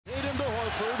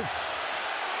Horford.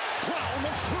 Brown a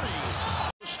three.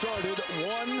 Started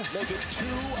 1, make it 2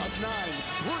 of 9.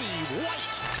 3,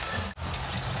 White.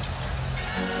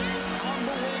 On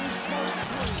the wing, Smart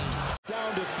 3.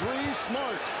 Down to 3,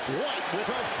 Smart. White with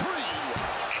a 3.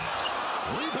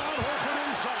 Rebound, Horford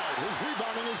inside. His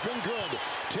rebounding has been good.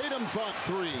 Tatum thought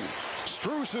 3.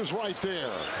 Strus is right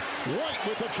there. White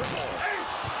with a triple.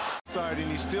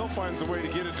 And he still finds a way to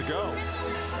get it to go.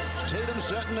 Tatum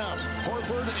setting up.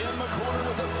 Horford in the corner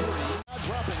with a 3.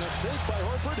 Dropping a fake by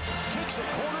Horford. Kicks a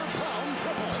corner. Brown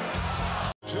triple.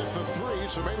 Hit the 3,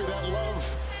 so maybe that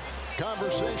love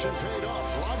conversation paid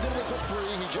off. Brogdon with the 3.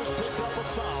 He just picked up a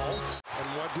foul. And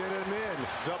what did him in?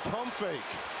 The pump fake.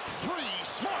 3,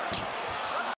 Smart.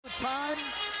 Time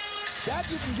that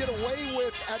you can get away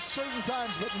with at certain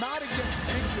times, but not against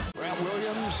Ingram. Grant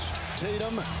Williams,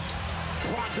 Tatum,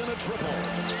 Brogdon a triple.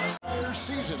 Entire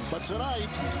season, but tonight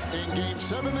in Game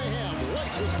 7 they have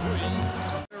White with 3.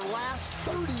 Their last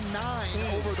 39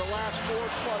 over the last 4+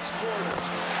 quarters.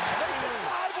 They get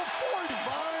 5 of 40.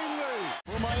 Finally,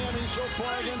 for Miami so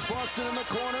far against Boston in the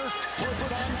corner.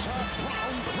 Horford on top,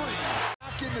 Brown 3.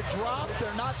 Back in the drop,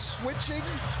 they're not switching.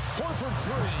 Horford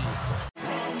 3.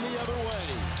 Brown the other way.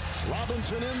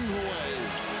 Robinson in the way.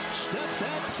 Step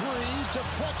back 3,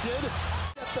 deflected.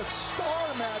 At the star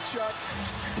matchup,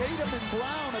 Tatum and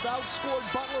Brown have outscored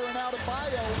Butler and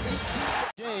Adebayo.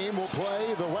 Game will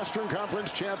play the Western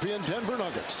Conference champion Denver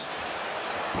Nuggets.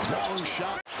 Long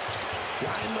shot.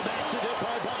 Behind the back to get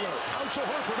by Butler. Out to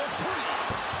Horford, a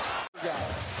 3.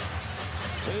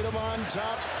 Guys. Tatum on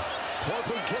top.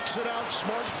 Horford kicks it out.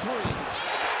 Smart 3.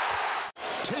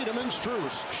 Tatum and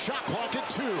Strus. Shot clock at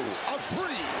 2. A 3.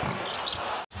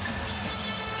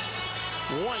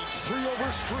 White 3 over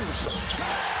Strus.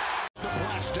 The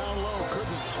blast down low.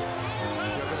 Couldn't.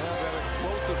 Doesn't have that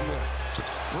explosiveness.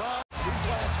 Brown. These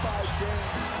last 5 games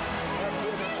have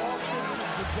been an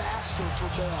offensive disaster for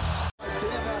them.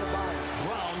 Dan Adebayo.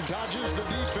 Brown dodges the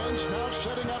defense. Now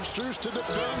setting up Strus to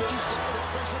defend. Inside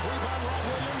offensive rebound. Rob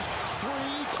Williams.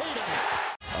 3. Tatum.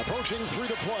 Approaching 3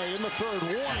 to play in the third.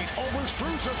 White over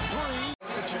Strus of 3.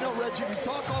 But you know, Reggie, we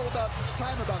talk all about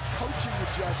coaching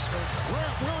adjustments.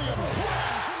 Grant Williams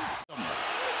flies.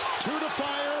 2 to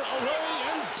fire, away,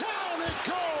 and down it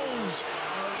goes.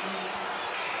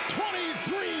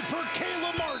 23 for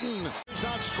Caleb Martin. He's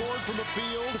not scored from the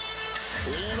field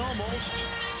in almost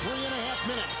 3.5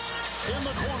 minutes. In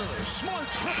the corner, Smart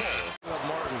triple.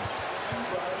 Martin.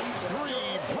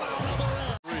 3, Brown other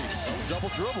end. 3, double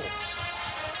dribble.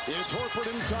 It's Horford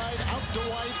inside, out to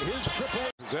White, his triple.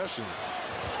 Possessions.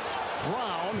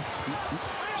 Brown,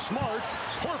 Smart,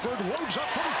 Horford loads up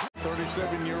from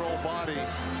 37-year-old body.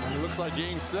 And it looks like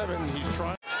Game 7, he's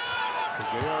trying.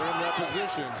 Because they are in that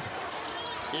position.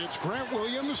 It's Grant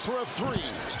Williams for a 3.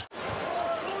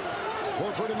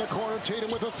 Horford in the corner, Tatum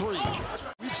with a 3.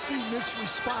 We've seen this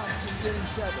response in Game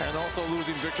 7. And also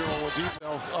losing Victor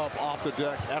Oladipo up off the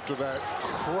deck after that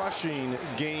crushing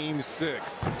Game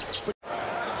 6.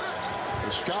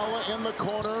 Scala in the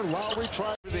corner. Lowry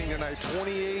tried everything tonight.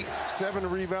 28, 7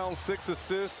 rebounds, 6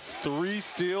 assists, 3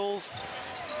 steals.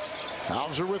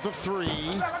 Hauser with a 3.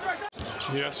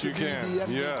 Yes, you can. The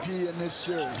MVP yes. in this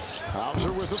series.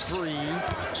 Hauser with a 3.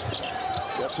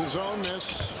 Gets his own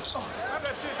miss.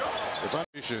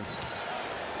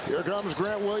 Here comes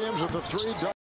Grant Williams with a 3.